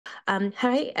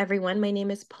Hi, everyone. My name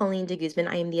is Pauline de Guzman.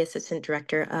 I am the Assistant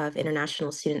Director of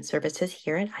International Student Services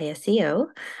here at ISEO.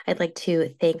 I'd like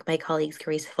to thank my colleagues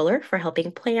Grace Fuller for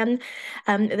helping plan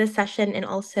this session, and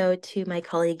also to my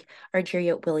colleague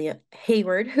Argeria William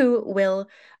Hayward, who will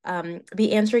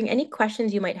be answering any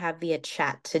questions you might have via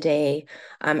chat today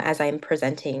as I'm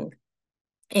presenting.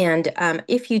 And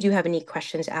if you do have any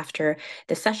questions after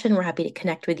the session, we're happy to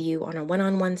connect with you on a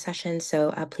one-on-one session.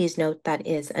 So please note that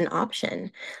is an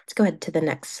option. Let's go ahead to the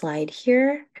next slide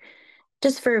here.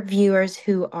 Just for viewers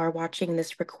who are watching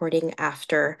this recording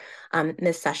after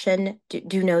this session,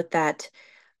 do note that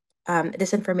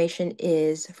this information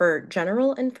is for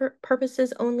general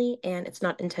purposes only, and it's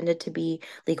not intended to be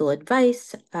legal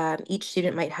advice. Each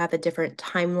student might have a different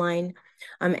timeline.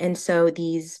 And so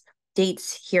these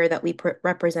dates here that we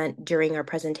represent during our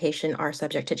presentation are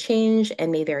subject to change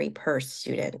and may vary per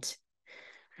student.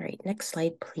 All right, next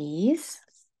slide, please.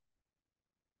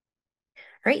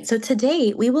 All right, so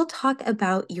today we will talk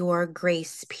about your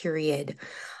grace period.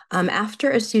 After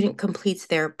a student completes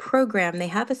their program, they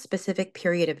have a specific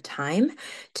period of time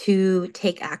to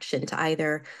take action to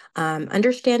either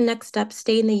understand next steps,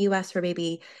 stay in the US, or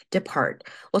maybe depart.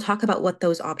 We'll talk about what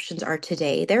those options are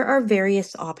today. There are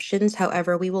various options.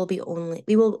 However, we will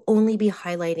only be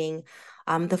highlighting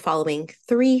the following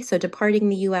three. So departing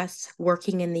the US,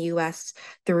 working in the US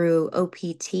through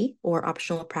OPT or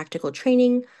optional practical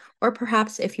training, or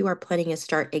perhaps if you are planning to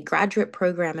start a graduate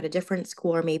program at a different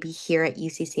school or maybe here at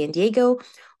UC San Diego,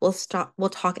 we'll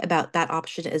talk about that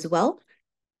option as well.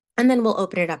 And then we'll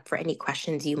open it up for any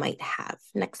questions you might have.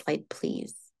 Next slide,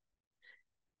 please.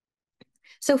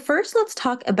 So first, let's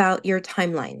talk about your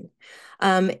timeline.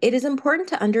 It is important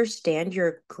to understand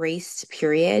your grace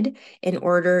period in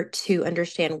order to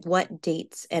understand what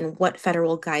dates and what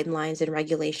federal guidelines and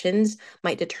regulations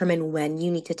might determine when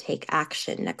you need to take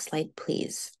action. Next slide,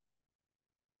 please.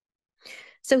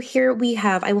 So here we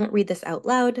have, I won't read this out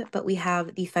loud, but we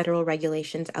have the federal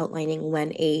regulations outlining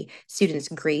when a student's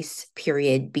grace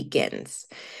period begins.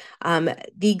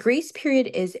 The grace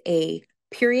period is a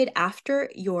period after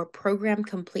your program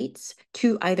completes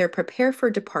to either prepare for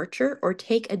departure or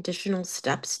take additional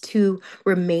steps to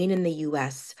remain in the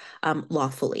US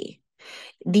lawfully.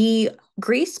 The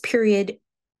grace period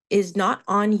is not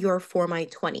on your Form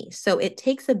I-20. So it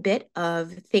takes a bit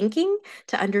of thinking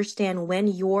to understand when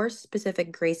your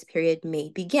specific grace period may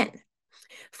begin.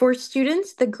 For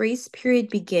students, the grace period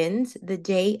begins the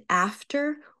day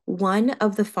after one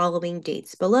of the following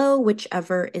dates below,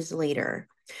 whichever is later.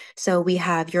 So we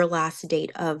have your last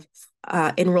date of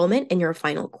enrollment in your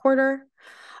final quarter.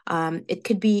 It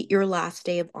could be your last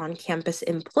day of on-campus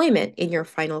employment in your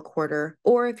final quarter,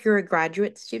 or if you're a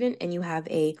graduate student and you have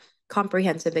a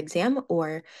comprehensive exam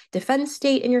or defense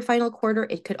date in your final quarter,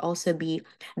 it could also be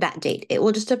that date. It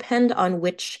will just depend on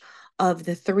which of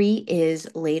the three is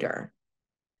later.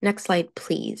 Next slide,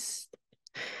 please.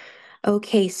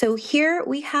 Okay, so here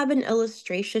we have an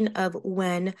illustration of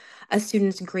when a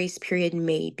student's grace period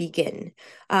may begin.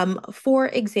 For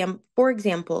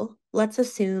example, let's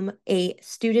assume a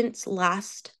student's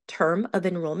last term of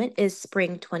enrollment is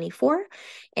spring 24,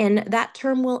 and that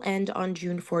term will end on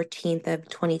June 14th of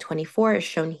 2024, as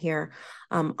shown here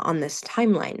on this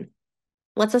timeline.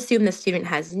 Let's assume the student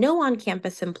has no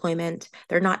on-campus employment.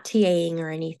 They're not TAing or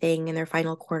anything in their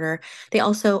final quarter. They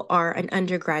also are an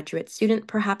undergraduate student,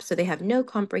 perhaps, so they have no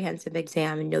comprehensive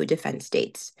exam and no defense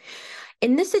dates.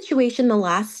 In this situation, the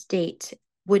last date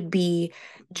would be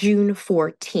June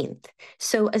 14th.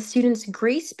 So a student's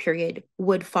grace period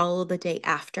would follow the day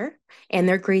after, and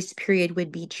their grace period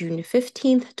would be June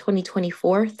 15th,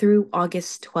 2024 through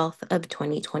August 12th of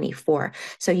 2024.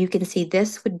 So you can see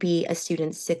this would be a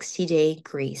student's 60-day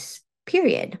grace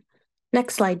period.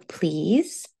 Next slide,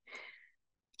 please.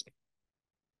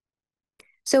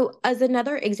 So as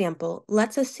another example,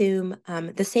 let's assume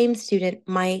the same student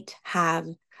might have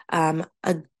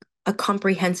a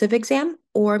comprehensive exam,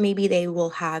 or maybe they will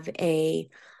have an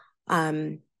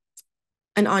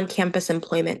on-campus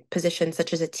employment position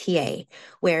such as a TA,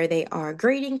 where they are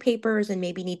grading papers and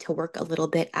maybe need to work a little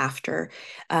bit after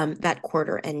that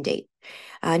quarter end date.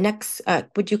 Next,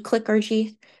 would you click,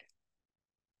 RG?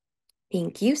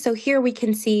 Thank you. So here we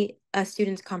can see a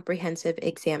student's comprehensive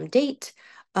exam date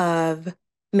of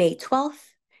May 12th.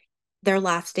 Their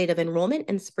last date of enrollment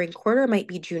in spring quarter might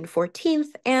be June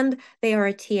 14th, and they are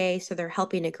a TA, so they're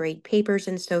helping to grade papers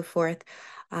and so forth,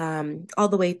 all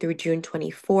the way through June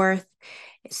 24th,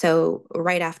 so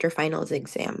right after finals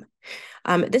exam.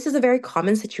 This is a very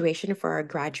common situation for our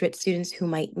graduate students who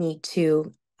might need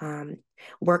to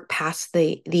work past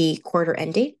the quarter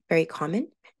end date, very common.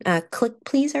 Click,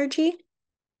 please, RG.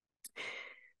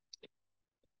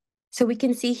 So we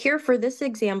can see here for this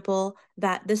example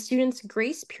that the student's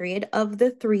grace period of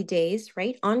the 3 days,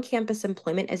 right, on campus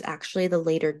employment is actually the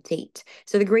later date.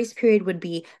 So the grace period would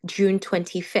be June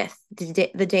 25th,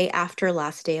 the day after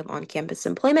last day of on campus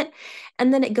employment.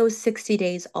 And then it goes 60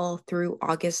 days all through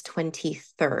August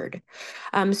 23rd.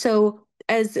 So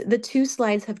as the two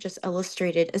slides have just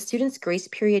illustrated, a student's grace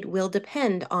period will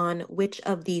depend on which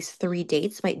of these 3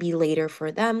 dates might be later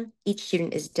for them. Each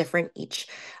student is different. Each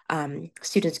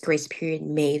student's grace period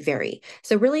may vary.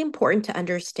 So really important to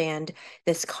understand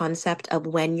this concept of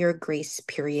when your grace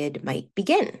period might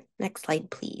begin. Next slide,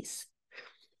 please.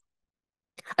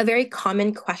 A very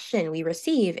common question we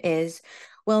receive is,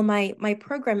 well, my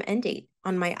program end date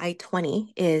on my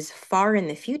I-20 is far in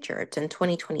the future. It's in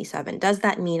 2027. Does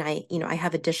that mean I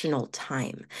have additional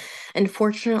time?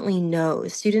 Unfortunately, no.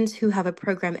 Students who have a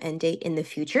program end date in the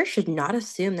future should not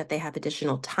assume that they have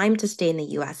additional time to stay in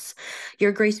the US.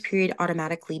 Your grace period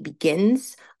automatically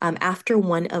begins after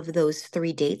one of those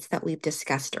 3 dates that we've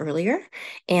discussed earlier,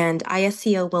 and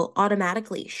ISCO will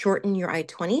automatically shorten your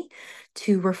I-20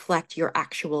 to reflect your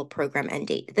actual program end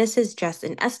date. This is just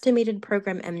an estimated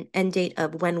program end date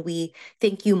of when we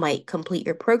think you might complete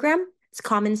your program. It's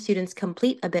common students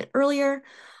complete a bit earlier,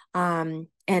 and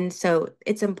so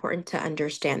it's important to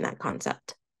understand that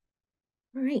concept.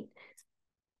 All right.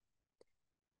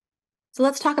 So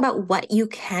let's talk about what you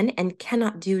can and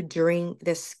cannot do during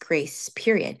this grace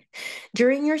period.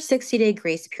 During your 60-day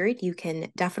grace period, you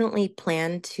can definitely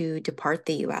plan to depart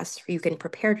the US, or you can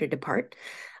prepare to depart.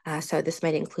 So this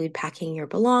might include packing your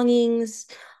belongings,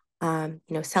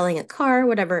 selling a car,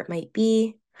 whatever it might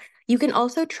be. You can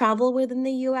also travel within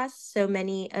the US. So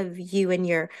many of you and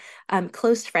your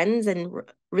close friends and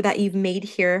that you've made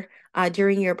here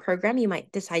during your program, you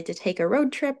might decide to take a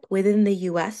road trip within the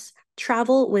US.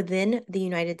 Travel within the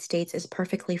United States is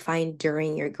perfectly fine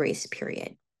during your grace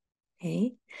period.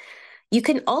 Okay. You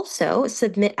can also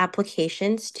submit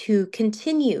applications to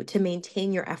continue to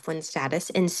maintain your F1 status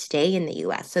and stay in the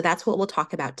US. So that's what we'll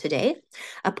talk about today,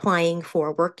 applying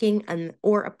for working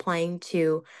or applying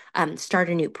to start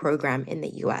a new program in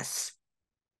the US.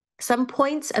 Some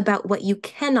points about what you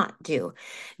cannot do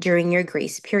during your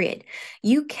grace period.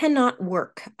 You cannot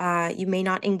work. You may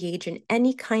not engage in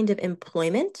any kind of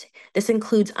employment. This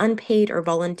includes unpaid or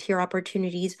volunteer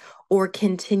opportunities or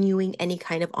continuing any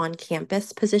kind of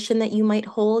on-campus position that you might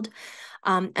hold,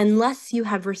 unless you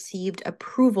have received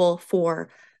approval for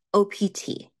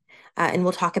OPT. And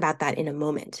we'll talk about that in a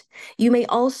moment. You may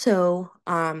also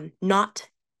not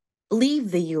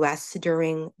leave the US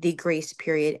during the grace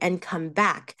period and come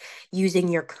back using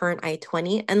your current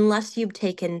I-20 unless you've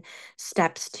taken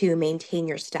steps to maintain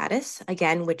your status,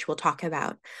 again, which we'll talk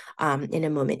about in a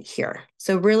moment here.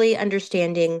 So really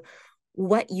understanding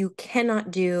what you cannot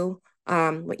do,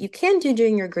 what you can do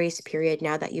during your grace period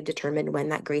now that you've determined when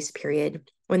that grace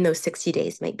period, when those 60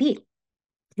 days might be.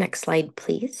 Next slide,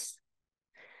 please.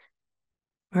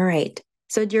 All right.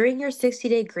 So during your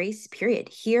 60-day grace period,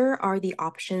 here are the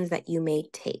options that you may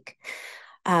take.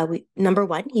 Number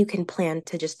one, you can plan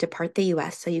to just depart the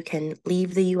US, so you can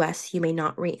leave the US, you may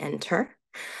not re-enter.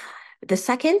 The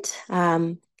second,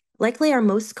 likely our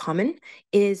most common,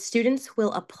 is students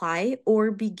will apply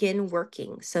or begin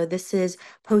working. So this is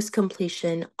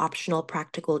post-completion optional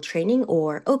practical training,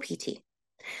 or OPT.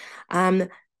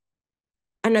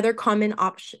 Another common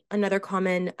option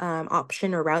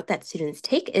or route that students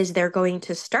take is they're going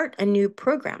to start a new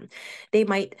program. They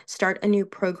might start a new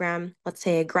program, let's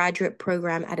say a graduate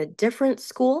program at a different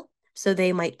school. So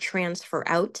they might transfer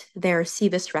out their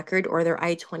CVIS record or their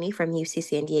I-20 from UC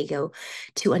San Diego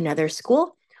to another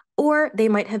school, or they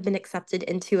might have been accepted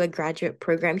into a graduate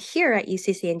program here at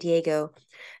UC San Diego.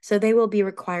 So they will be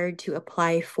required to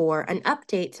apply for an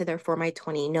update to their Form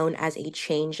I-20, known as a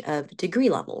change of degree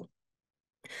level.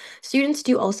 Students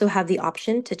do also have the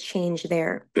option to change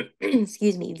their,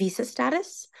 excuse me, visa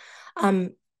status.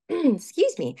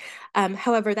 Excuse me.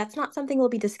 However, that's not something we'll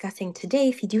be discussing today.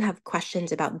 If you do have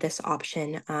questions about this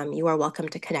option, you are welcome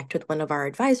to connect with one of our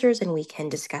advisors and we can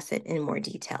discuss it in more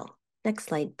detail. Next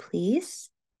slide, please.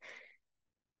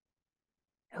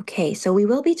 Okay, so we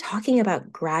will be talking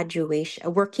about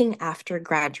graduation, working after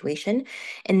graduation,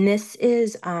 and this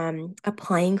is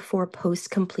applying for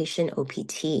post-completion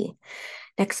OPT.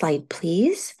 Next slide,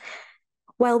 please.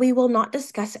 While we will not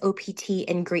discuss OPT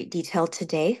in great detail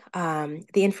today, the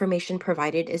information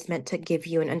provided is meant to give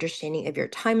you an understanding of your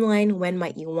timeline. When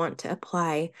might you want to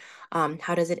apply?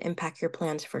 How does it impact your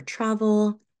plans for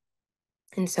travel?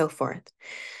 And so forth.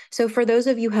 So for those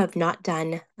of you who have not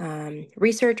done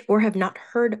research or have not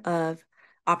heard of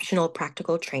optional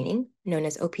practical training, known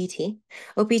as OPT.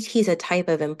 OPT is a type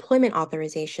of employment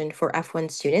authorization for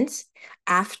F1 students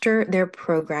after their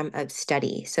program of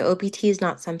study. So OPT is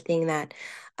not something that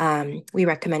we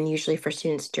recommend usually for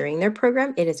students during their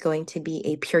program. It is going to be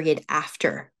a period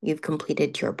after you've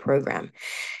completed your program.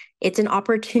 It's an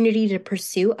opportunity to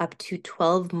pursue up to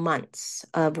 12 months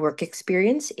of work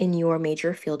experience in your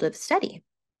major field of study.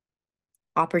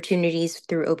 Opportunities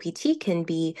through OPT can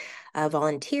be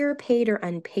volunteer, paid or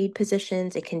unpaid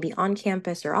positions. It can be on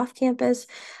campus or off campus,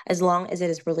 as long as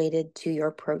it is related to your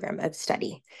program of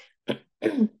study.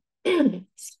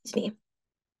 Excuse me.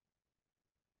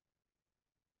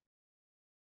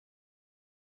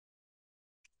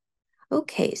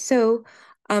 Okay, so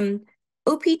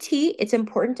OPT, it's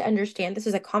important to understand this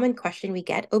is a common question we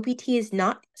get. OPT is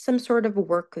not some sort of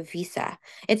work visa.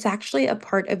 It's actually a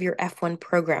part of your F1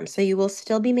 program. So you will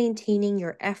still be maintaining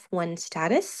your F1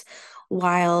 status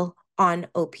while on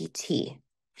OPT.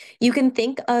 You can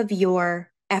think of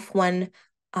your F1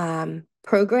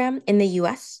 program in the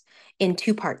US in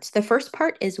two parts. The first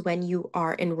part is when you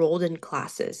are enrolled in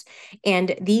classes,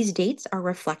 and these dates are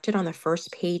reflected on the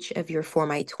first page of your Form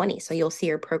I-20. So you'll see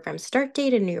your program start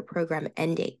date and your program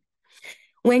end date.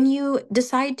 When you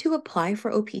decide to apply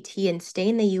for OPT and stay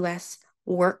in the US,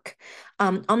 work,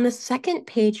 on the second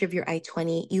page of your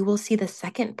I-20, you will see the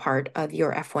second part of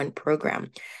your F1 program.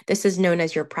 This is known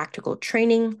as your practical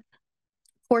training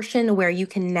portion, where you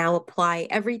can now apply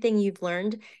everything you've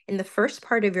learned in the first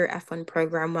part of your F1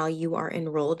 program while you are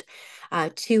enrolled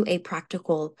to a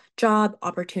practical job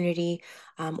opportunity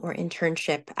or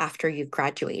internship after you've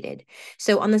graduated.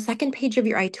 So on the second page of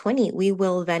your I-20, we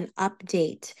will then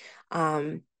update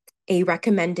a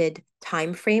recommended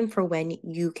time frame for when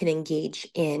you can engage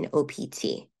in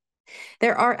OPT.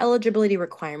 There are eligibility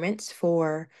requirements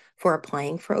for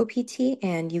applying for OPT,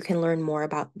 and you can learn more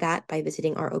about that by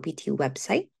visiting our OPT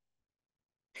website.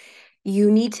 You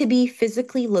need to be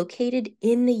physically located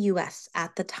in the US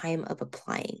at the time of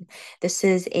applying. This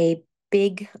is a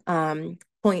big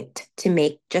point to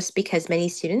make, just because many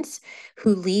students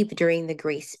who leave during the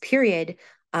grace period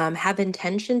have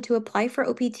intention to apply for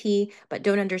OPT, but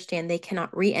don't understand they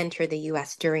cannot re-enter the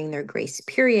US during their grace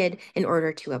period in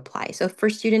order to apply. So for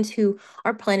students who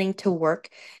are planning to work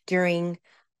during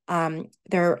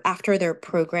after their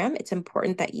program, it's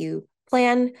important that you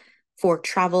plan for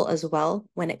travel as well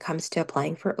when it comes to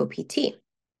applying for OPT.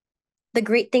 The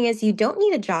great thing is you don't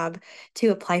need a job to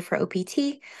apply for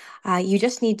OPT. You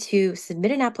just need to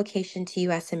submit an application to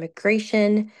US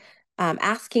Immigration,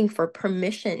 asking for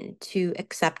permission to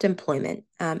accept employment.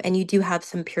 And you do have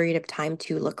some period of time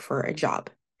to look for a job.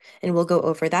 And we'll go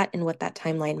over that and what that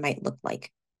timeline might look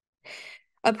like.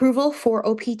 Approval for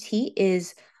OPT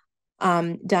is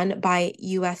done by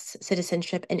U.S.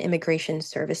 Citizenship and Immigration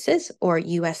Services, or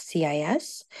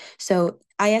USCIS. So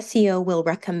ISCO will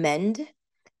recommend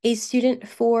a student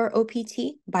for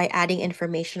OPT by adding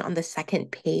information on the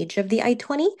second page of the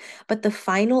I-20, but the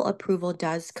final approval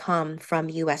does come from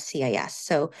USCIS.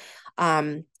 So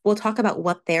we'll talk about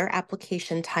what their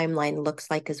application timeline looks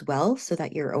like as well, so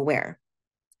that you're aware.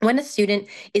 When a student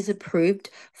is approved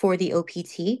for the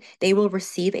OPT, they will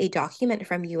receive a document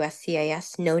from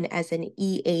USCIS known as an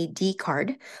EAD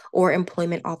card, or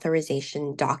Employment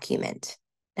Authorization Document.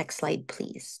 Next slide,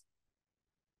 please.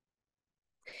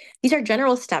 These are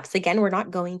general steps. Again, we're not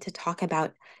going to talk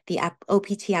about the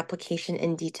OPT application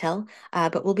in detail,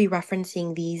 but we'll be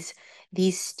referencing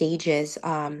these stages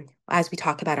as we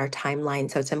talk about our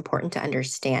timeline, so it's important to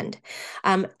understand.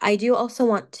 I do also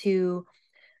want to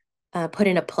put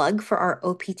in a plug for our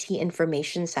OPT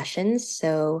information sessions.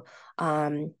 So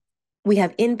we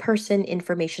have in-person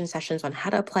information sessions on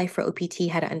how to apply for OPT,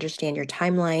 how to understand your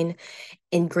timeline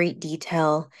in great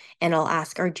detail. And I'll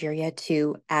ask Argeria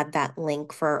to add that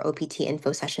link for our OPT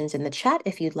info sessions in the chat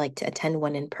if you'd like to attend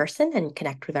one in person and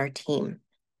connect with our team.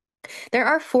 There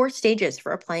are 4 stages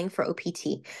for applying for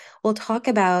OPT. We'll talk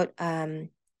about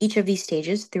each of these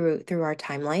stages through our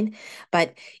timeline,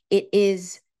 but it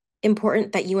is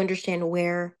important that you understand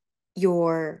where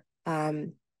your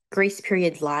grace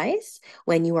period lies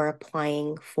when you are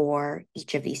applying for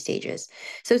each of these stages.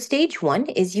 So stage 1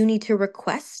 is you need to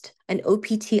request an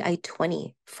OPT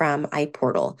I-20 from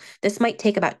iPortal. This might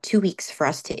take about 2 weeks for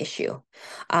us to issue.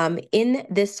 In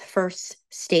this first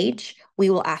stage, we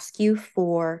will ask you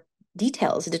for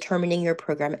details determining your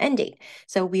program end date.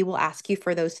 So we will ask you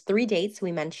for those 3 dates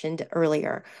we mentioned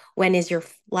earlier. When is your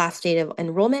last date of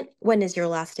enrollment? When is your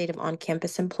last date of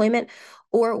on-campus employment?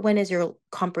 Or when is your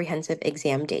comprehensive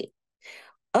exam date?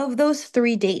 Of those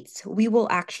 3 dates, we will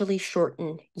actually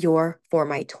shorten your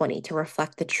Form I-20 to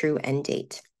reflect the true end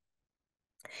date.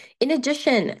 In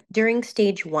addition, during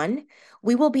stage one,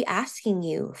 we will be asking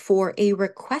you for a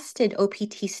requested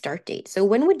OPT start date. So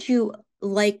when would you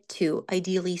like to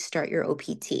ideally start your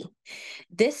OPT?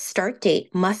 This start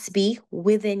date must be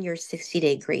within your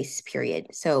 60-day grace period.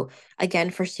 So again,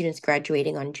 for students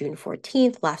graduating on June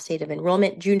 14th, last date of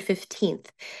enrollment, June 15th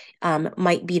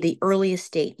might be the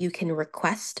earliest date you can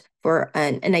request for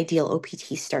an ideal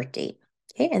OPT start date.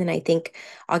 Okay, and then I think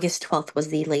August 12th was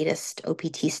the latest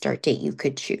OPT start date you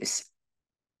could choose.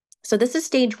 So this is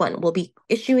stage one. We'll be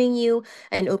issuing you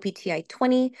an OPTI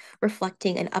 20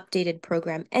 reflecting an updated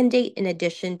program end date in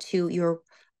addition to your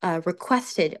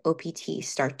requested OPT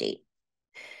start date.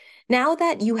 Now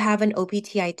that you have an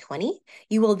OPTI 20,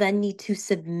 you will then need to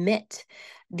submit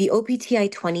the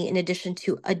OPTI 20 in addition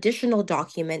to additional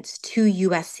documents to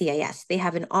USCIS. They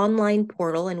have an online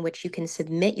portal in which you can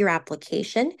submit your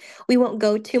application. We won't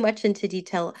go too much into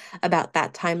detail about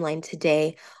that timeline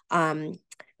today.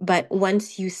 But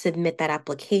once you submit that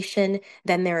application,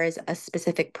 then there is a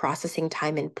specific processing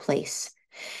time in place.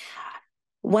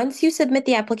 Once you submit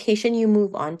the application, you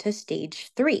move on to stage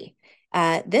three.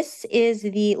 This is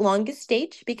the longest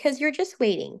stage because you're just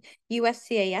waiting.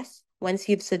 USCIS, once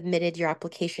you've submitted your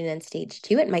application in stage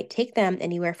two, it might take them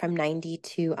anywhere from 90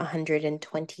 to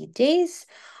 120 days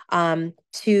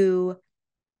to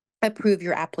approve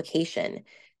your application.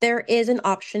 There is an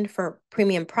option for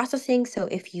premium processing. So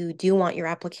if you do want your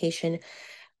application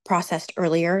processed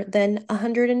earlier than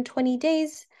 120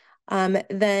 days,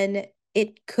 then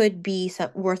it could be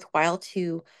worthwhile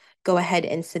to go ahead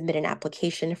and submit an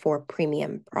application for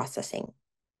premium processing.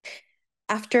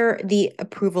 After the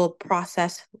approval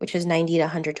process, which is 90 to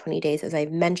 120 days, as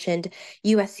I've mentioned,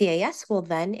 USCIS will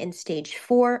then, in stage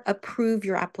four, approve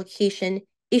your application,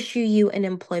 issue you an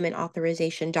employment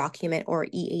authorization document or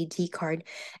EAD card,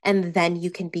 and then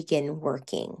you can begin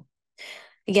working.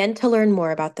 Again, to learn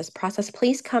more about this process,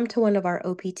 please come to one of our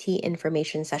OPT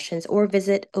information sessions or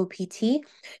visit opt.ucsd.edu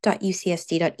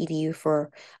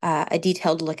for a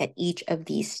detailed look at each of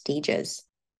these stages.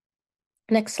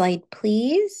 Next slide,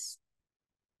 please.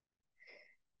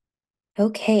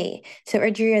 Okay, so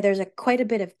Argeria, there's quite a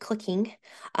bit of clicking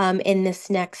in this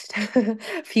next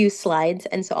few slides,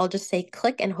 and so I'll just say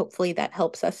click, and hopefully that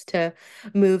helps us to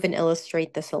move and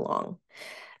illustrate this along.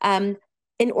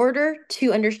 In order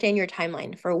to understand your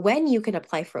timeline for when you can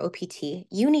apply for OPT,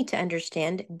 you need to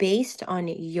understand based on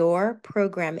your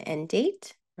program end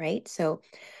date, right? So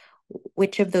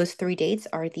which of those three dates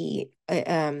are the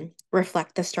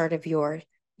reflect the start of your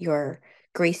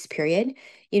grace period.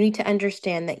 You need to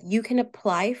understand that you can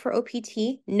apply for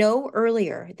OPT no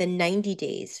earlier than 90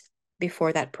 days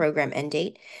before that program end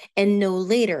date and no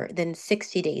later than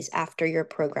 60 days after your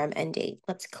program end date.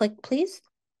 Let's click, please.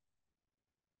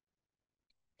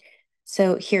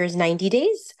 So here's 90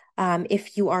 days.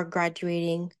 If you are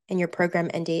graduating and your program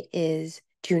end date is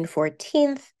June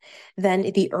 14th, then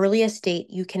the earliest date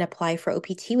you can apply for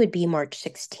OPT would be March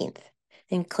 16th.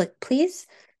 And click, please.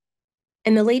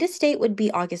 And the latest date would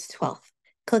be August 12th.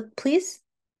 Click, please.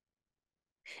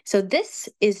 So this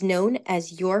is known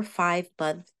as your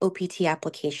 5-month OPT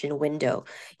application window.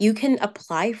 You can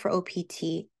apply for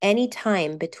OPT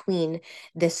anytime between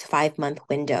this 5-month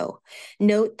window.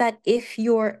 Note that if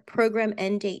your program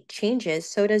end date changes,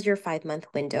 so does your 5-month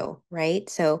window, right?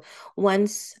 So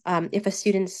once, if a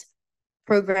student's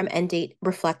program end date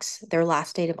reflects their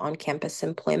last date of on-campus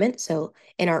employment. So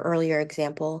in our earlier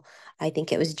example, I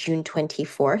think it was June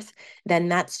 24th, then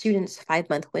that student's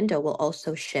 5-month window will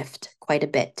also shift quite a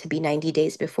bit to be 90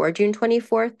 days before June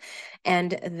 24th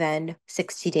and then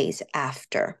 60 days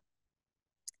after.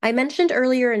 I mentioned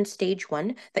earlier in stage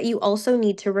one that you also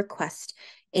need to request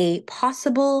a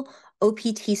possible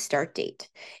OPT start date.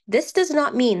 This does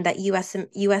not mean that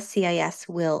USCIS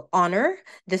will honor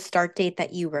the start date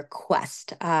that you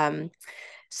request.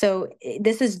 So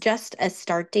this is just a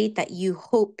start date that you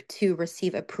hope to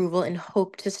receive approval and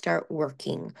hope to start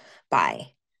working by.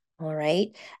 All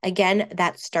right. Again,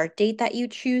 that start date that you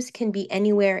choose can be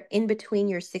anywhere in between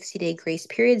your 60-day grace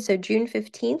period. So June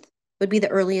 15th would be the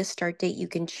earliest start date you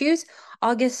can choose.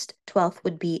 August 12th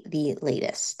would be the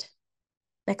latest.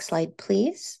 Next slide,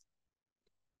 please.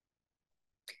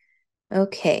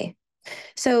 Okay,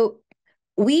 so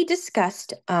we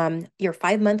discussed your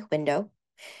 5-month window.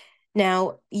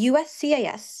 Now,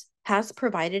 USCIS has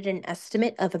provided an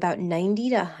estimate of about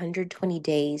 90 to 120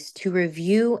 days to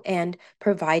review and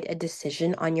provide a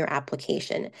decision on your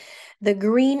application. The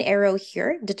green arrow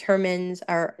here determines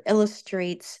or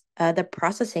illustrates the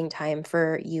processing time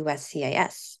for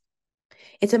USCIS.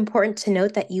 It's important to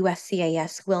note that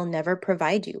USCIS will never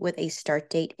provide you with a start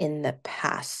date in the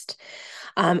past.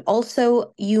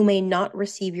 Also, you may not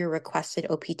receive your requested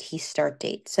OPT start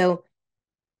date. So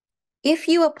if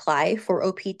you apply for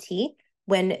OPT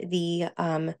when the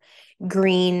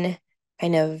green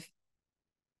kind of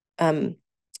um,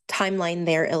 timeline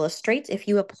there illustrates, if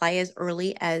you apply as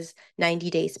early as 90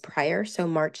 days prior, so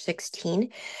March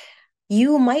 16,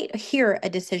 you might hear a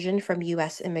decision from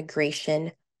US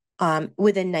immigration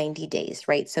within 90 days,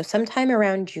 right? So sometime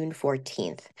around June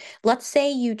 14th. Let's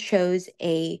say you chose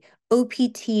a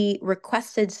OPT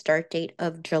requested start date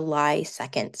of July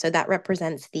 2nd. So that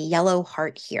represents the yellow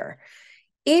heart here.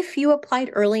 If you applied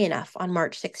early enough on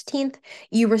March 16th,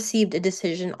 you received a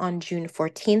decision on June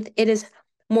 14th, it is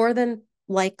more than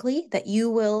likely that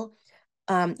USCIS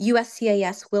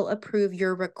will approve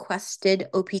your requested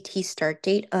OPT start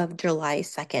date of July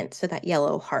 2nd, so that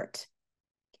yellow heart.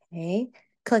 Okay,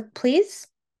 click please.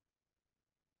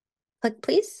 Click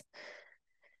please.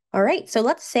 All right, so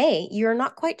let's say you're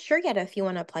not quite sure yet if you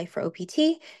want to apply for OPT.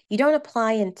 You don't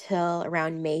apply until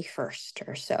around May 1st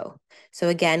or so. So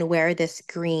again, where this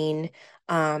green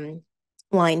line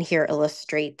here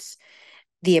illustrates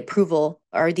the approval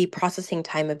or the processing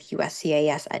time of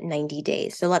USCIS at 90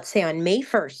 days. So let's say on May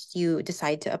 1st, you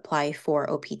decide to apply for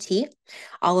OPT.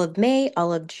 All of May,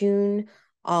 all of June,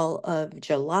 all of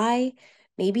July,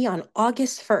 maybe on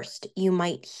August 1st, you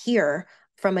might hear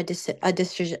from a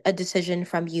decision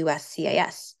from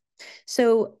USCIS.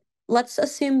 So let's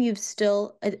assume you've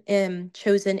still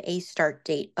chosen a start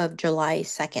date of July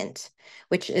 2nd,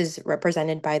 which is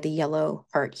represented by the yellow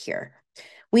heart here.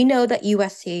 We know that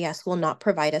USCIS will not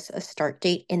provide us a start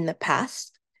date in the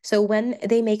past. So when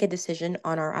they make a decision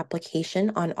on our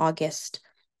application on August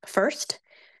 1st,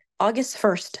 August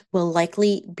 1st will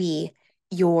likely be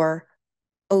your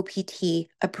OPT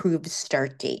approved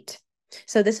start date.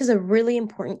 So this is a really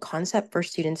important concept for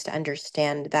students to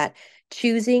understand, that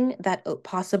choosing that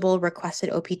possible requested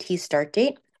OPT start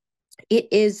date, it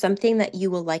is something that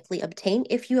you will likely obtain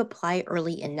if you apply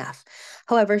early enough.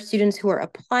 However, students who are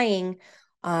applying,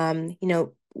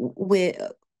 with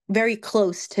very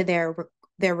close to their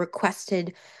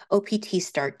requested OPT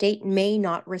start date may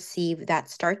not receive that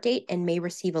start date and may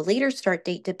receive a later start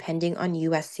date depending on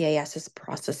USCIS's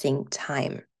processing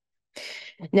time.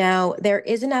 Now, there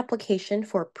is an application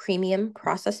for premium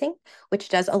processing, which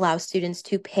does allow students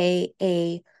to pay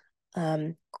a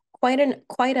quite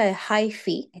a high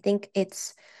fee. I think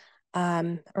it's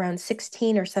around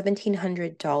 $1,600 or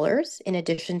 $1,700 in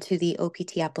addition to the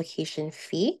OPT application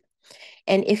fee.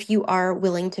 And if you are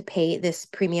willing to pay this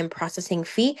premium processing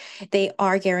fee, they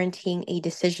are guaranteeing a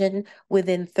decision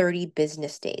within 30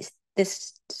 business days.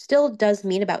 This still does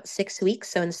mean about 6 weeks.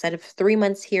 So instead of 3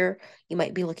 months here, you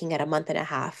might be looking at a month and a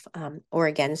half, or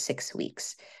again, 6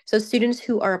 weeks. So students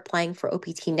who are applying for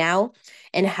OPT now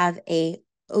and have a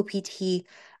OPT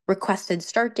requested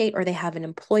start date, or they have an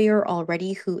employer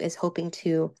already who is hoping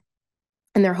to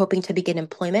and they're hoping to begin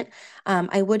employment,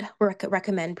 I would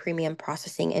recommend premium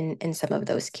processing in some of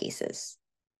those cases.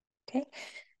 Okay,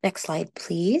 next slide,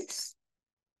 please.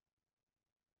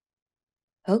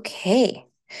 Okay.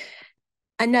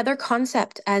 Another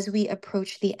concept as we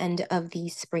approach the end of the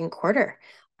spring quarter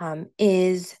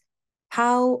is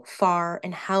how far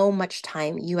and how much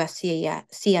time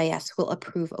USCIS will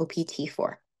approve OPT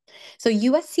for. So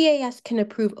USCIS can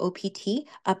approve OPT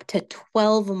up to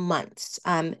 12 months,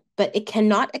 but it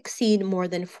cannot exceed more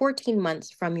than 14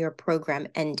 months from your program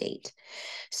end date.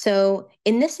 So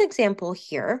in this example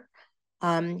here,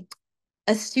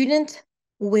 a student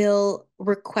will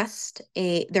request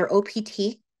their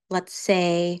OPT, let's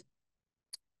say,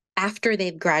 after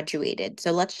they've graduated.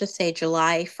 So let's just say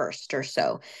July 1st or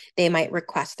so, they might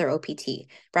request their OPT,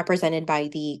 represented by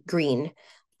the green,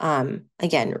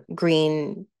 again,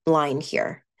 green line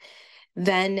here.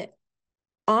 Then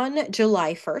on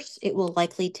July 1st, it will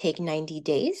likely take 90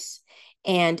 days,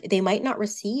 and they might not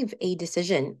receive a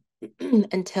decision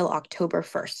until October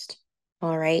 1st.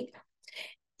 All right.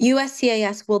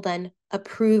 USCIS will then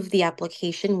approve the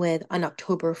application with an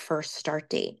October 1st start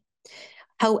date.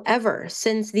 However,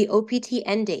 since the OPT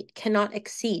end date cannot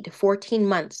exceed 14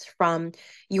 months from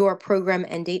your program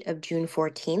end date of June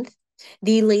 14th,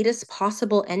 the latest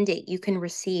possible end date you can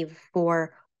receive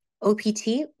for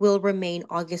OPT will remain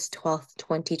August 12th,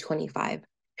 2025.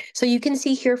 So you can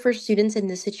see here for students in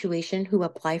this situation who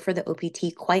apply for the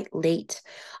OPT quite late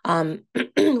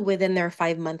within their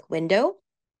 5-month window,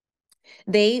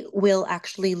 they will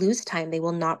actually lose time. They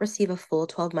will not receive a full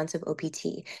 12 months of OPT.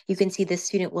 You can see this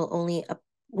student will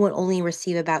only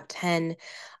receive about 10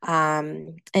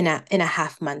 and a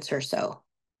half months or so.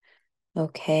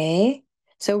 Okay,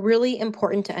 so really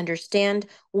important to understand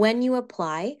when you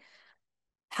apply,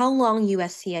 how long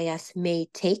USCIS may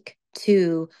take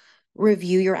to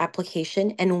review your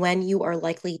application and when you are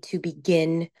likely to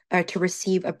begin or to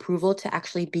receive approval to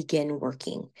actually begin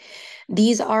working.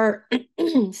 These are,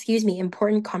 excuse me,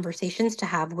 important conversations to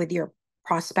have with your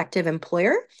prospective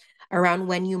employer around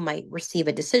when you might receive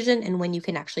a decision and when you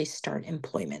can actually start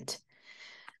employment.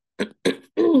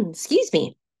 Excuse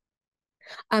me.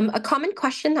 A common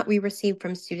question that we receive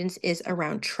from students is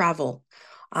around travel.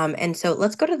 And so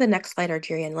let's go to the next slide,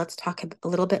 Argeria, and let's talk a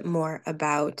little bit more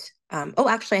about, oh,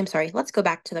 actually, I'm sorry. Let's go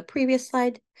back to the previous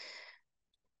slide.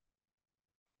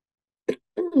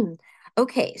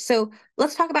 Okay, so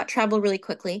let's talk about travel really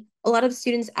quickly. A lot of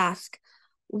students ask,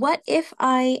 what if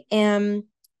I am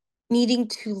needing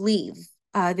to leave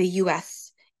the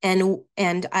US and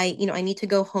I need to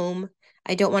go home.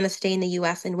 I don't want to stay in the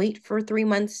US and wait for 3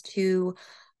 months to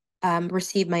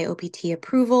receive my OPT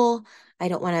approval. I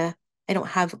don't want to, I don't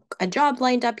have a job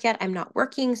lined up yet. I'm not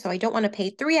working, so I don't want to pay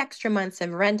 3 extra months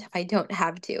of rent if I don't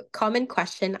have to. Common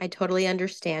question. I totally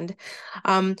understand.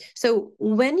 So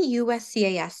when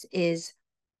USCIS is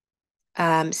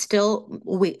still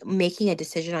making a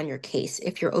decision on your case,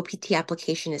 if your OPT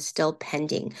application is still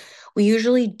pending, we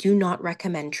usually do not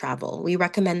recommend travel. We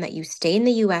recommend that you stay in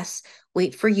the US,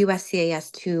 wait for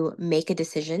USCIS to make a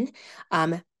decision,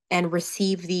 and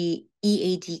receive the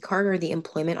EAD card or the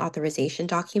employment authorization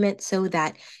document so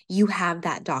that you have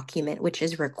that document, which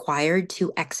is required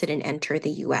to exit and enter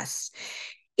the US.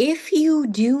 If you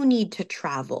do need to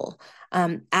travel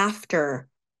after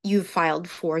you've filed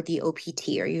for the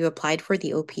OPT or you applied for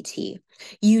the OPT,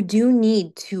 you do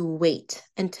need to wait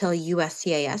until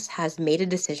USCIS has made a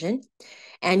decision,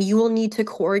 and you will need to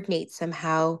coordinate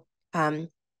somehow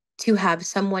to have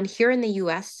someone here in the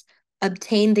US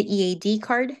obtain the EAD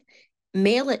card,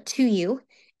 mail it to you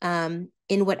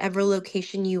in whatever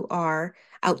location you are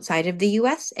outside of the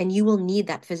US, and you will need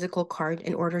that physical card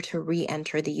in order to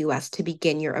re-enter the US to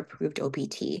begin your approved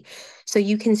OPT. So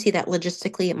you can see that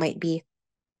logistically it might be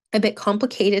a bit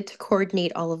complicated to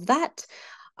coordinate all of that.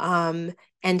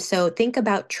 And so think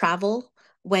about travel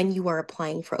when you are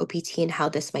applying for OPT and how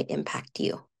this might impact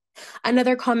you.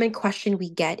 Another common question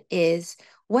we get is,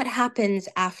 what happens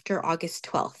after August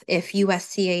 12th? If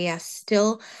USCIS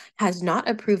still has not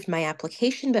approved my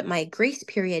application, but my grace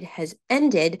period has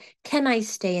ended, can I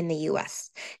stay in the US?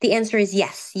 The answer is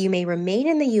yes, you may remain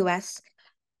in the US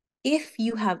if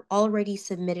you have already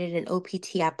submitted an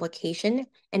OPT application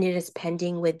and it is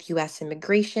pending with US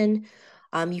immigration.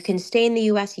 You can stay in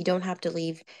the US, you don't have to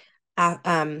leave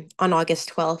on August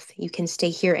 12th. You can stay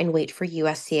here and wait for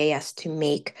USCIS to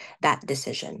make that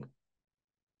decision.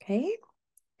 Okay,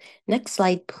 next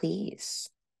slide, please.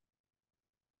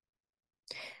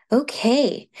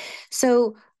 Okay,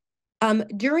 so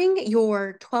during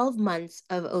your 12 months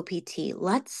of OPT,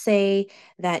 let's say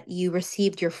that you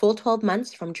received your full 12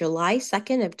 months from July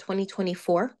 2nd of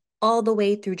 2024 all the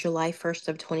way through July 1st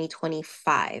of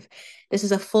 2025. This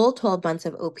is a full 12 months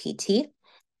of OPT.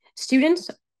 Students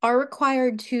are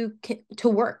required to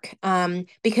work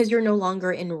because you're no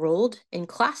longer enrolled in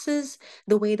classes.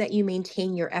 The way that you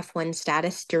maintain your F1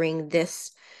 status during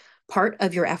this part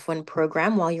of your F1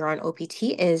 program while you're on OPT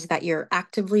is that you're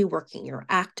actively working, you're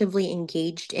actively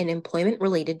engaged in employment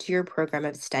related to your program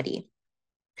of study.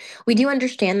 We do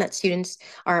understand that students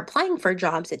are applying for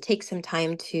jobs. It takes some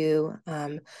time to,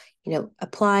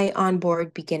 apply,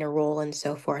 onboard, begin a role, and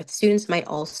so forth. Students might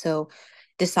also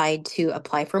decide to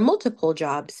apply for multiple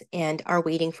jobs and are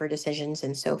waiting for decisions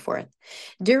and so forth.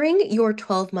 During your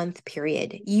 12-month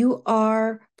period, you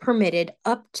are permitted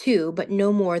up to, but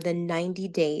no more than 90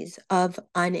 days of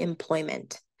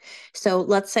unemployment. So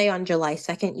let's say on July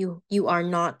 2nd, you are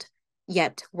not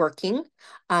yet working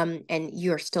and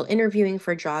you're still interviewing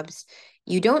for jobs.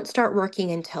 You don't start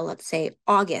working until, let's say,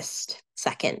 August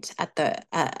 2nd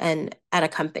at a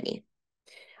company.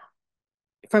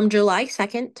 From July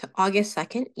 2nd to August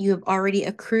 2nd, you have already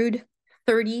accrued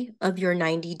 30 of your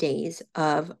 90 days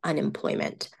of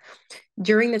unemployment.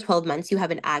 During the 12 months, you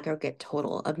have an aggregate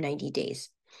total of 90 days.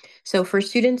 So for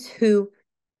students who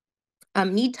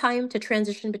need time to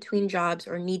transition between jobs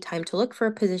or need time to look for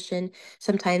a position,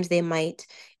 sometimes they might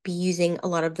be using a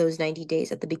lot of those 90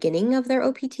 days at the beginning of their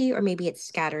OPT, or maybe it's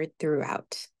scattered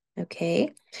throughout.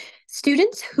 Okay.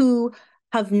 Students who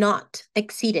have not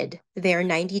exceeded their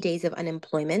 90 days of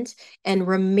unemployment and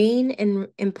remain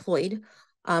employed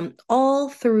all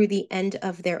through the end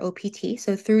of their OPT,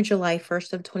 so through July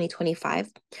 1st of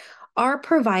 2025, are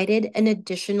provided an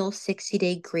additional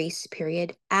 60-day grace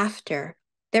period after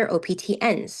their OPT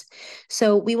ends.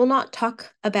 So we will not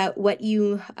talk about what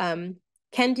you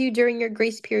can do during your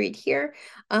grace period here,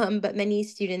 but many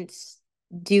students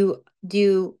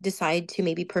do decide to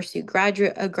maybe pursue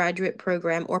a graduate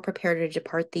program or prepare to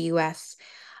depart the US.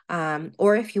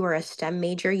 Or if you are a STEM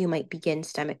major, you might begin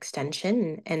STEM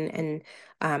extension, and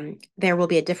there will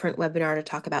be a different webinar to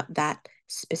talk about that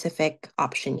specific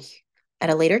option at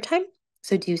a later time.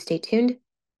 So do stay tuned.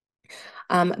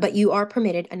 But you are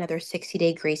permitted another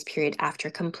 60-day grace period after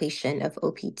completion of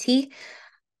OPT,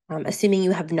 assuming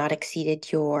you have not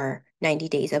exceeded your 90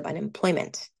 days of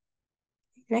unemployment.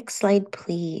 Next slide,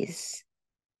 please.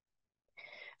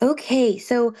 Okay,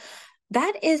 so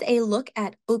that is a look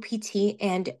at OPT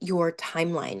and your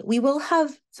timeline. We will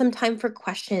have some time for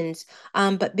questions,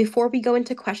 but before we go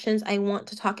into questions, I want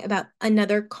to talk about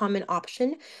another common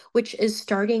option, which is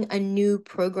starting a new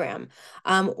program,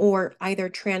 or either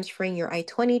transferring your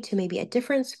I-20 to maybe a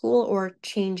different school or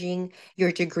changing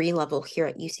your degree level here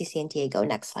at UC San Diego.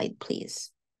 Next slide,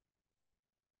 please.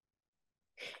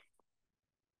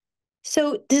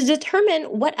 So to determine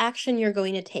what action you're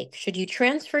going to take, should you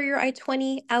transfer your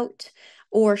I-20 out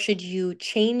or should you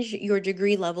change your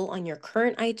degree level on your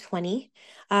current I-20?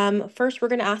 First, we're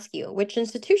going to ask you, which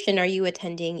institution are you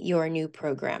attending your new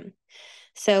program?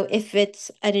 So if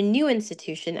it's at a new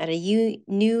institution, at a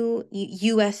new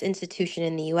U.S. institution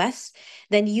in the U.S.,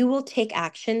 then you will take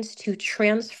actions to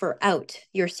transfer out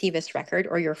your SEVIS record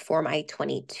or your Form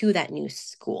I-20 to that new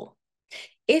school.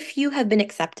 If you have been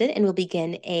accepted and will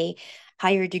begin a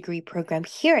higher degree program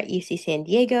here at UC San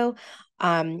Diego,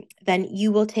 then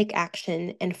you will take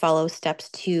action and follow steps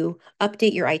to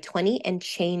update your I-20 and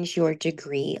change your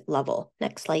degree level.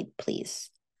 Next slide, please.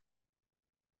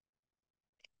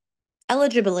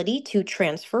 Eligibility to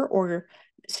transfer or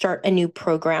start a new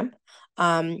program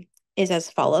is as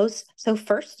follows. So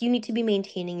first, you need to be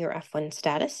maintaining your F1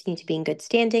 status. You need to be in good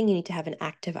standing. You need to have an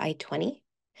active I-20.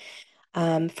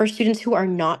 For students who are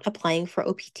not applying for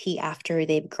OPT after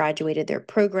they've graduated their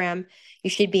program, you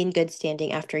should be in good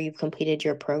standing after you've completed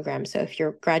your program. So if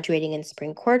you're graduating in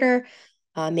spring quarter,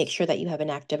 make sure that you have an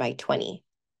active I-20.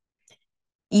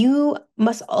 You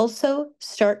must also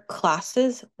start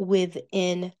classes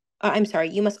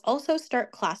you must also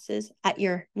start classes at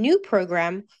your new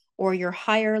program or your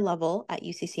higher level at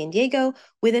UC San Diego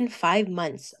within 5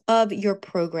 months of your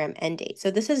program end date.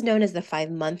 So this is known as the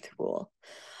 5-month rule.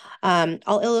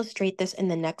 I'll illustrate this in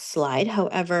the next slide.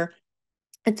 However,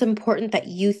 it's important that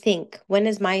you think, when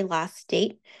is my last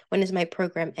date? When is my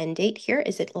program end date here?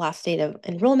 Is it last date of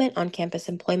enrollment, on-campus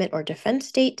employment, or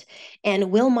defense date? And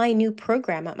will my new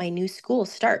program at my new school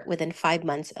start within 5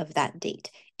 months of that date?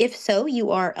 If so,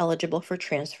 you are eligible for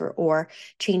transfer or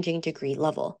changing degree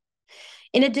level.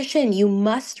 In addition, you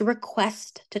must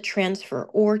request to transfer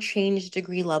or change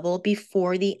degree level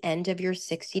before the end of your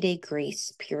 60-day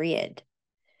grace period.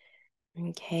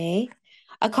 Okay.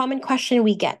 A common question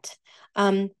we get,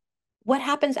 what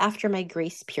happens after my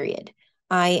grace period?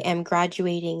 I am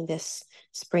graduating this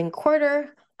spring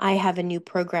quarter. I have a new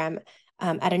program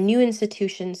at a new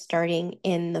institution starting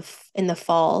in the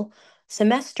fall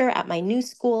semester at my new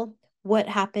school. What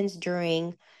happens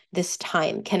during this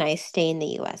time? Can I stay in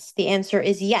the US? The answer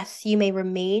is yes, you may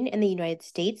remain in the United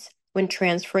States when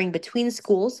transferring between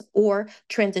schools or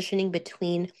transitioning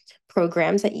between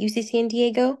programs at UC San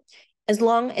Diego, as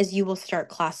long as you will start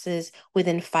classes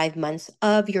within 5 months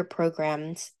of your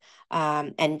program's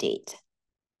end date.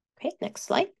 Okay, next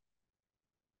slide.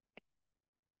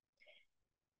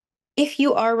 If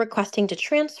you are requesting to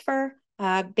transfer,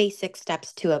 basic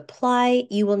steps to apply,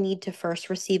 you will need to first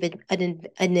receive an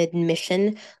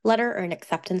admission letter or an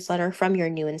acceptance letter from your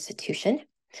new institution.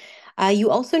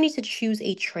 You also need to choose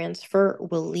a transfer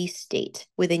release date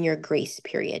within your grace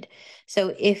period.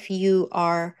 So if you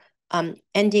are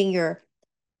ending your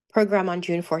program on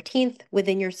June 14th,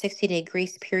 within your 60-day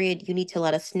grace period, you need to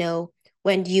let us know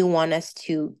when do you want us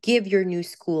to give your new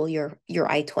school your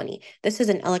I-20. This is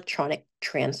an electronic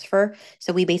transfer.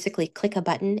 So we basically click a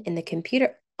button in the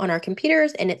computer on our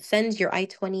computers and it sends your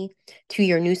I-20 to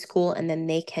your new school, and then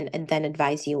they can then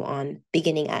advise you on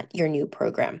beginning at your new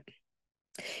program.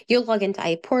 You'll log into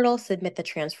iPortal, submit the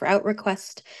transfer out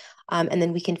request, and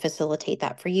then we can facilitate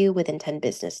that for you within 10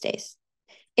 business days.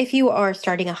 If you are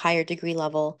starting a higher degree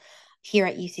level here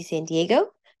at UC San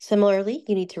Diego, similarly,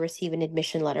 you need to receive an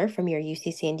admission letter from your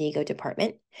UC San Diego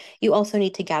department. You also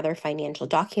need to gather financial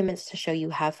documents to show you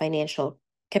have financial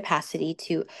capacity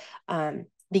to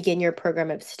begin your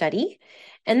program of study.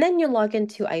 And then you'll log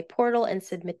into iPortal and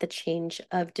submit the change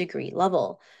of degree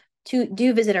level.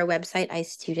 Do visit our website,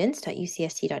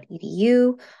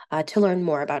 istudents.ucsd.edu, to learn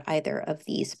more about either of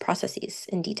these processes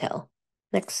in detail.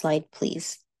 Next slide,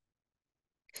 please.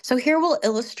 So here we'll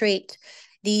illustrate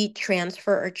the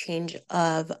transfer or change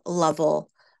of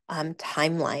level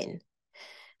timeline.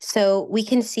 So we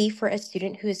can see for a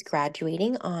student who is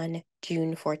graduating on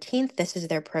June 14th, this is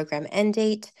their program end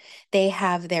date. They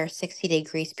have their 60-day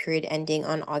grace period ending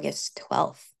on August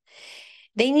 12th.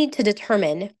 They need to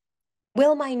determine,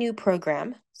 will my new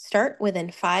program start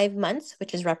within 5 months,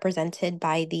 which is represented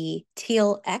by the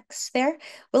teal X there?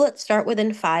 Will it start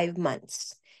within 5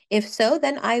 months? If so,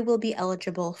 then I will be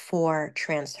eligible for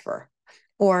transfer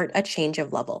or a change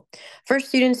of level. For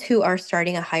students who are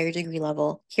starting a higher degree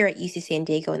level here at UC San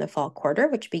Diego in the fall quarter,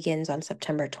 which begins on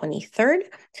September 23rd,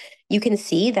 you can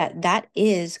see that that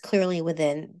is clearly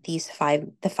within the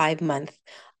 5 month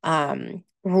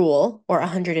rule, or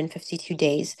 152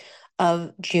 days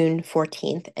of June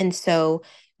 14th. And so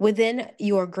within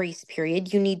your grace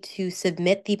period, you need to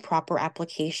submit the proper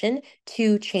application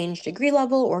to change degree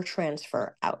level or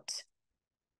transfer out.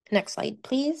 Next slide,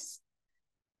 please.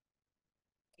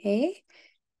 Okay.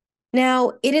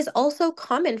 Now, it is also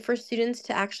common for students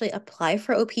to actually apply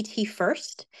for OPT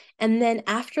first, and then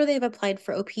after they've applied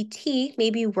for OPT,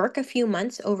 maybe work a few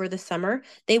months over the summer,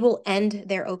 they will end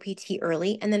their OPT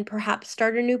early and then perhaps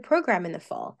start a new program in the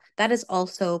fall. That is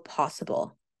also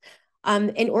possible.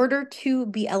 In order to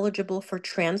be eligible for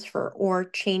transfer or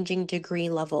changing degree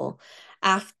level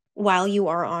while you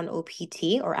are on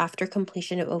OPT or after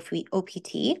completion of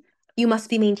OPT, you must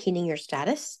be maintaining your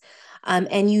status,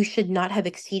 and you should not have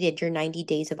exceeded your 90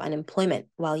 days of unemployment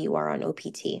while you are on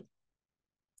OPT.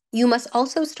 You must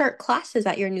also start classes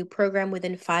at your new program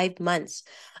within 5 months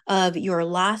of your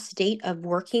last date of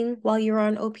working while you're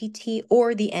on OPT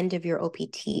or the end of your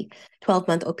OPT,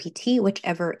 12-month OPT,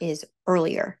 whichever is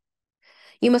earlier.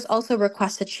 You must also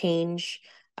request a change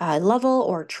level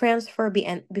or transfer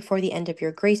before the end of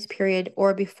your grace period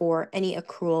or before any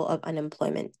accrual of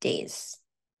unemployment days.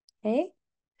 Okay,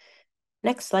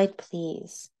 next slide,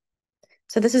 please.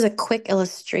 So this is a quick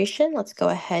illustration. Let's go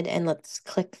ahead and let's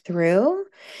click through.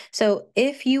 So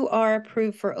if you are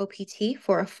approved for OPT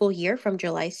for a full year from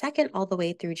July 2nd all the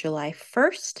way through July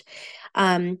 1st,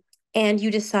 and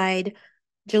you decide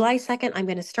July 2nd, I'm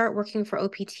going to start working for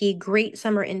OPT. Great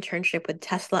summer internship with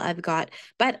Tesla I've got,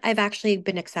 but I've actually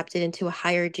been accepted into a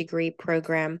higher degree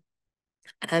program,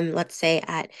 let's say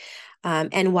at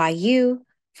NYU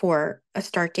for a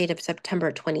start date of September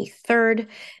 23rd.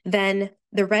 Then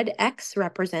the red X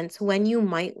represents when you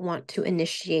might want to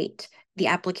initiate the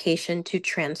application to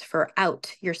transfer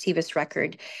out your CVIS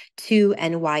record to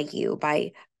NYU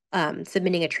by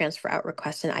submitting a transfer out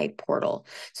request in iPortal.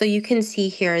 So you can see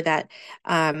here that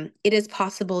it is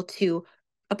possible to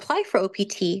apply for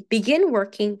OPT, begin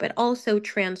working, but also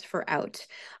transfer out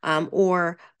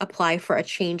or apply for a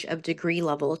change of degree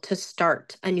level to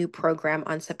start a new program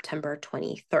on September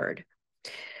 23rd.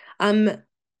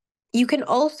 You can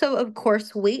also, of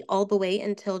course, wait all the way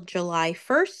until July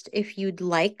 1st if you'd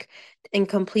like and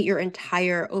complete your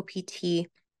entire OPT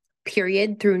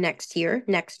period through next year,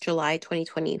 next July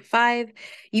 2025.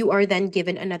 You are then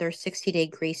given another 60-day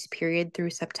grace period through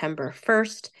September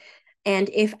 1st. And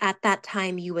if at that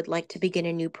time you would like to begin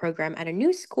a new program at a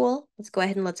new school, let's go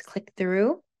ahead and let's click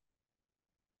through.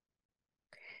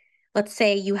 Let's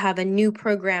say you have a new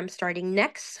program starting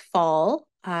next fall,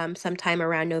 sometime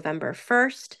around November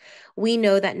 1st. We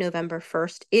know that November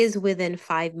 1st is within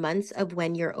 5 months of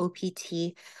when your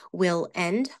OPT will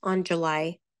end on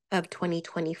July of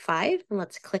 2025. And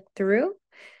let's click through.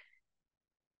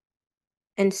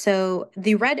 And so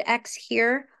the red X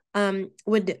here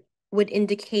would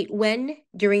indicate when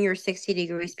during your 60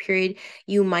 degrees period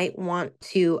you might want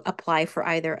to apply for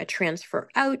either a transfer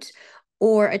out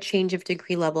or a change of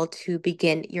degree level to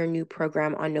begin your new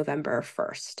program on November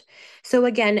 1st. So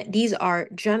again, these are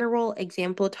general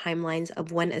example timelines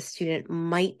of when a student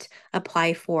might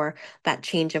apply for that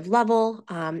change of level,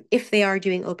 if they are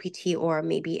doing OPT or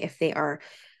maybe if they are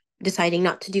deciding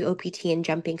not to do OPT and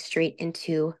jumping straight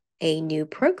into a new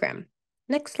program.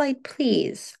 Next slide,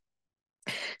 please.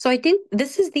 So I think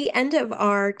this is the end of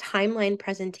our timeline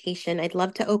presentation. I'd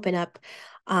love to open up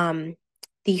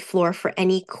the floor for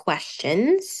any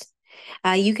questions.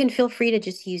 You can feel free to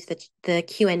just use the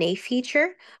Q&A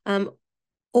feature,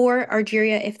 or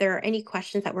Argeria, if there are any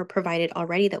questions that were provided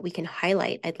already that we can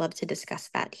highlight, I'd love to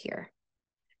discuss that here.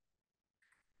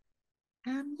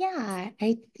 Yeah,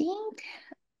 I think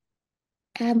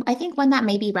one that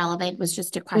may be relevant was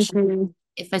just a question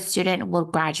if a student will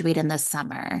graduate in the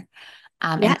summer,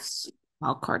 in Yes.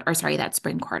 fall quarter, or sorry, that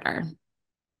spring quarter.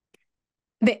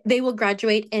 They will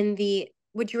graduate in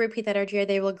would you repeat that, Argeria?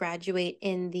 They will graduate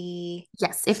in the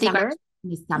Yes, if they summer? graduate in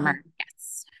the summer,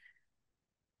 yes.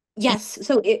 Yes.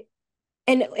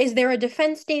 And is there a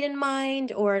defense date in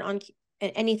mind or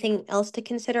anything else to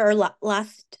consider, or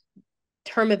last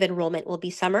term of enrollment will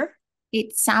be summer?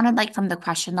 It sounded like from the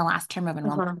question, the last term of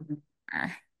enrollment. Uh-huh.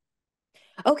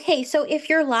 Okay, so if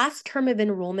your last term of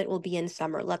enrollment will be in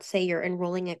summer, let's say you're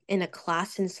enrolling in a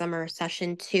class in summer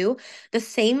session two, the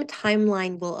same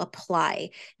timeline will apply.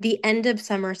 The end of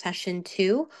summer session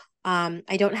two,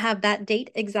 I don't have that date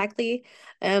exactly.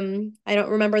 I don't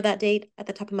remember that date at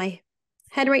the top of my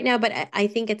head right now, but I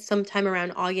think it's sometime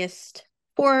around August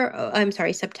or I'm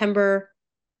sorry, September,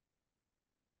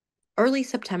 early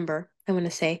September, I want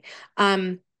to say.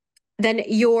 Um, then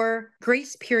your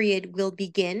grace period will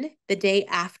begin the day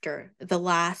after the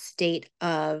last date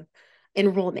of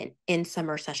enrollment in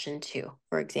summer session two,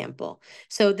 for example.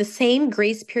 So the same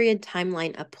grace period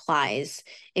timeline applies.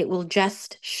 It will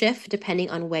just shift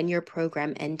depending on when your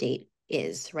program end date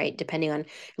is, right? Depending on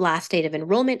last date of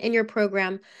enrollment in your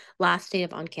program, last date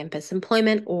of on-campus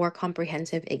employment, or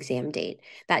comprehensive exam date.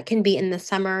 That can be in the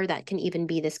summer, that can even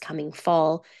be this coming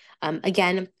fall.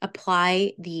 Again,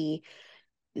 apply the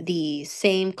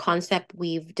same concept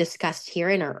we've discussed here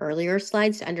in our earlier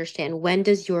slides to understand when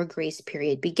does your grace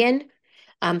period begin,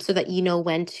 so that you know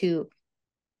when to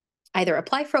either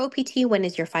apply for OPT, when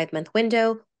is your 5-month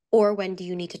window, or when do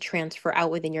you need to transfer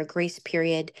out within your grace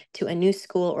period to a new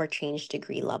school or change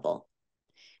degree level.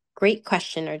 Great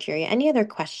question, Argeria. Any other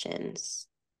questions?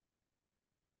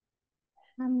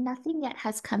 Nothing yet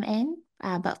has come in,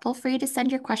 but feel free to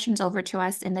send your questions over to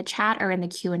us in the chat or in the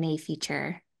Q&A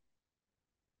feature.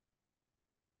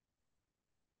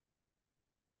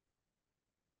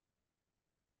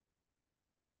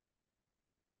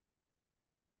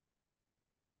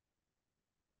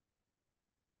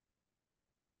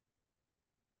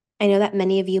 I know that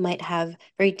many of you might have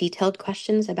very detailed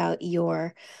questions about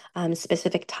your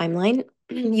specific timeline.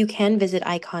 You can visit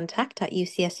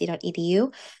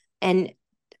icontact.ucsc.edu and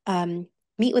um,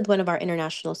 meet with one of our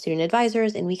international student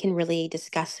advisors, and we can really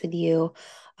discuss with you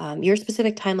your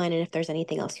specific timeline and if there's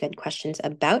anything else you had questions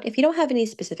about. If you don't have any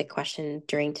specific question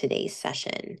during today's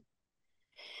session.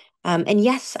 And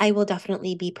yes, I will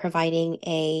definitely be providing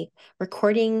a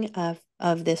recording of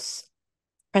this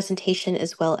presentation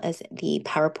as well as the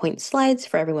PowerPoint slides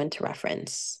for everyone to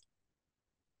reference.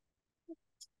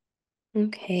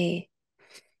 Okay.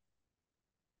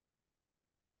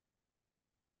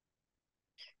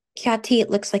 Kiati, it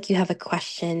looks like you have a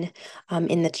question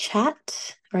in the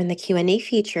chat or in the Q&A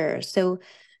feature. So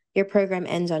your program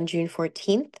ends on June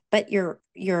 14th, but your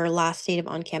last date of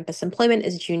on-campus employment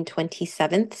is June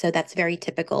 27th, so that's very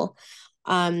typical.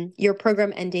 Your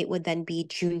program end date would then be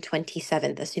June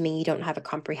 27th, assuming you don't have a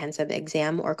comprehensive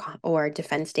exam or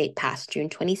defense date past June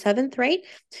 27th, right?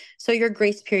 So your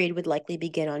grace period would likely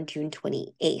begin on June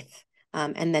 28th,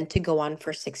 and then to go on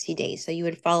for 60 days. So you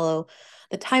would follow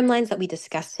the timelines that we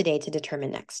discussed today to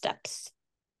determine next steps.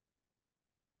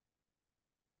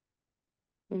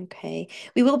 Okay,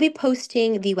 we will be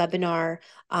posting the webinar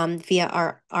via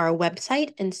our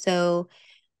website, and so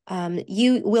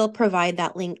you will provide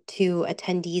that link to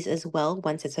attendees as well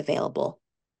once it's available.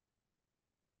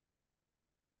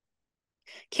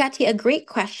 Kiati, a great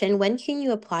question. When can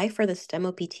you apply for the STEM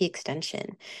OPT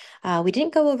extension? We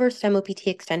didn't go over STEM OPT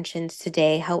extensions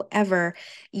today. However,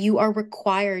 you are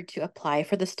required to apply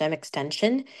for the STEM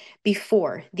extension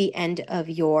before the end of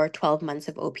your 12 months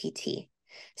of OPT.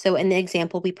 So in the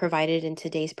example we provided in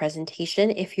today's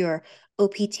presentation, if your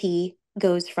OPT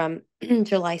goes from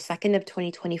July 2nd of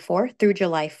 2024 through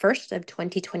July 1st of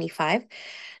 2025,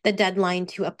 the deadline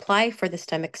to apply for the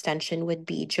STEM extension would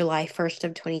be July 1st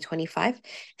of 2025,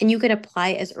 and you could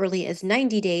apply as early as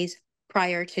 90 days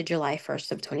prior to July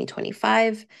 1st of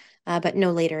 2025, but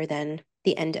no later than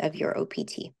the end of your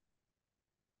OPT.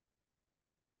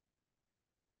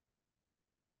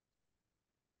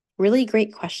 Really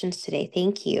great questions today.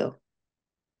 Thank you.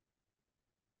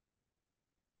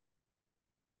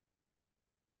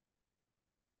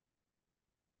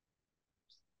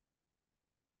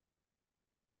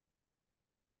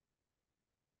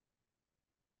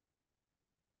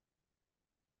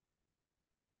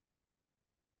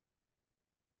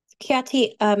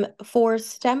 Kiati, for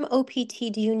STEM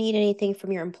OPT, do you need anything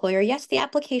from your employer? Yes, the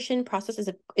application process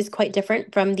is quite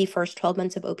different from the first 12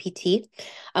 months of OPT.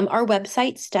 Our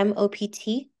website,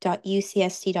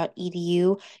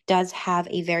 stemopt.ucsc.edu, does have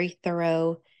a very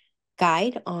thorough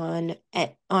guide on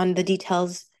the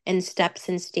details and steps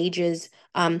and stages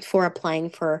for applying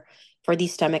for the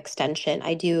STEM extension.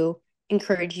 I do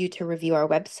encourage you to review our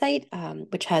website,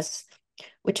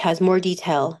 which has more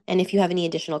detail. And if you have any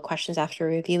additional questions after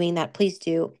reviewing that, please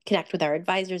do connect with our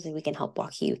advisors and we can help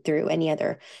walk you through any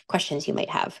other questions you might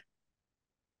have.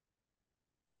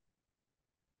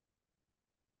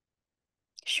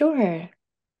 Sure.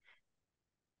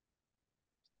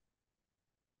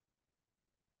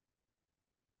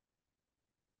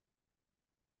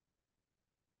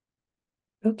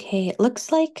 Okay, it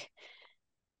looks like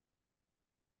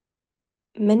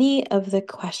many of the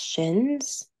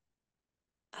questions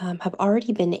have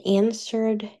already been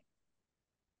answered,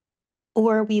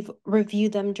 or we've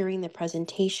reviewed them during the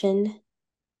presentation.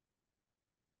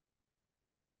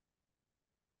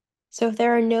 So if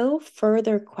there are no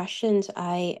further questions,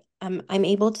 I'm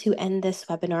able to end this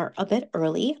webinar a bit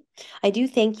early. I do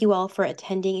thank you all for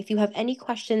attending. If you have any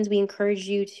questions, we encourage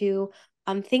you to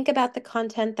think about the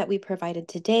content that we provided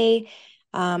today,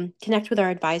 connect with our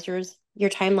advisors. Your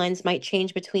timelines might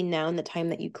change between now and the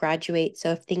time that you graduate.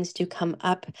 So if things do come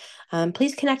up,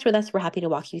 please connect with us. We're happy to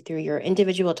walk you through your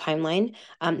individual timeline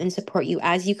and support you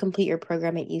as you complete your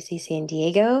program at UC San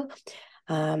Diego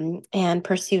and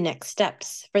pursue next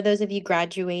steps. For those of you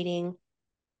graduating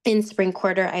in spring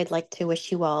quarter, I'd like to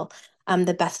wish you all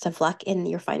the best of luck in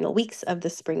your final weeks of the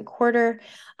spring quarter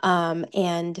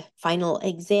and final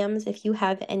exams if you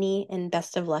have any, and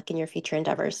best of luck in your future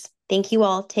endeavors. Thank you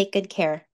all. Take good care.